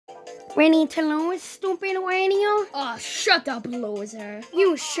Ready to lose, stupid radio? Oh, shut up, loser.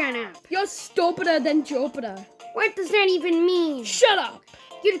 You shut up. You're stupider than Jupiter. What does that even mean? Shut up.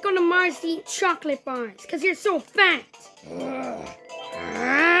 You're going to Mars to eat chocolate bars because you're so fat.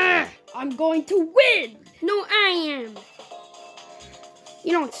 I'm going to win. No, I am.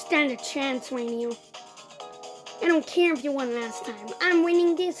 You don't stand a chance, radio. I don't care if you won last time. I'm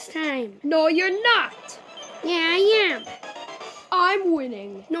winning this time. No, you're not. Yeah, I am. I'm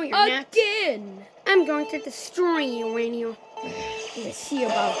winning. No, you're not. Again. I'm going to destroy you, radio. We'll see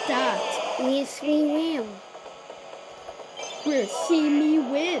about that. Yes, we will. We'll see me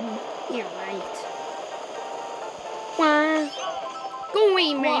win. You're right. Why? Go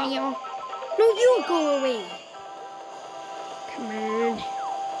away, radio. No, you go away. Come on.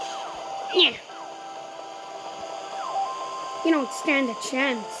 Yeah. You don't stand a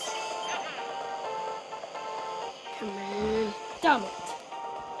chance. Come on.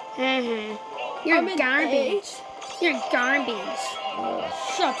 Damn it. You're I'm garbage. You're garbage.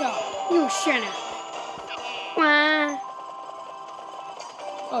 Shut up. You shut up. Why?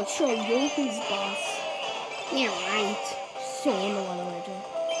 I'll show you who's boss. You're right. Solo already.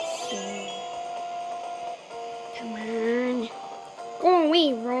 Come on. Go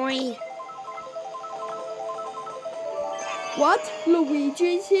away, Roy. What?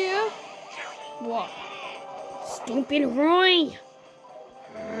 Luigi's here? What? Stupid Roy.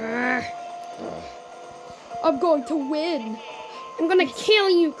 I'm going to win. I'm gonna kill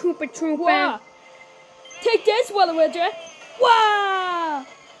you, Koopa Troopa. Wah. Take this, Waluigi. Wah!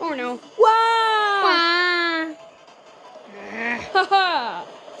 Oh no. Wah! Wah. Haha!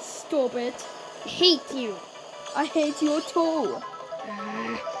 Stop it. I hate you. I hate you too.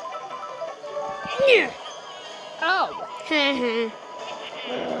 Yeah. Ow! Hey,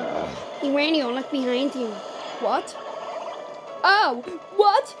 radio, look behind you. What? Ow!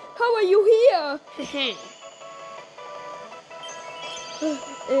 What? How are you here?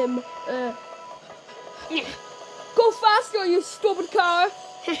 Go faster, you stupid car!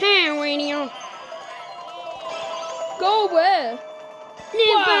 Radio. Go away!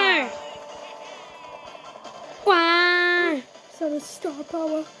 Never. Wah. Is that a star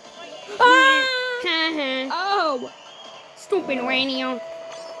power? Ah. Ow! Stupid radio.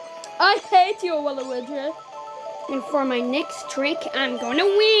 I hate you, Waluigi. And for my next trick, I'm gonna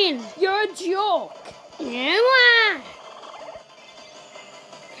win. You're a joke. Yeah.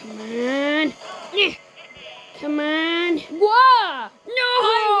 Come on. Come on. Wah! No!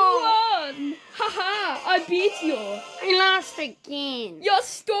 I won! Haha! I beat you. I lost again. You're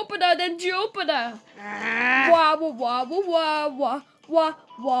stupider than Jupiter. Ah. Wah wah wah wah wah wah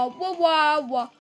wah wah wah wah.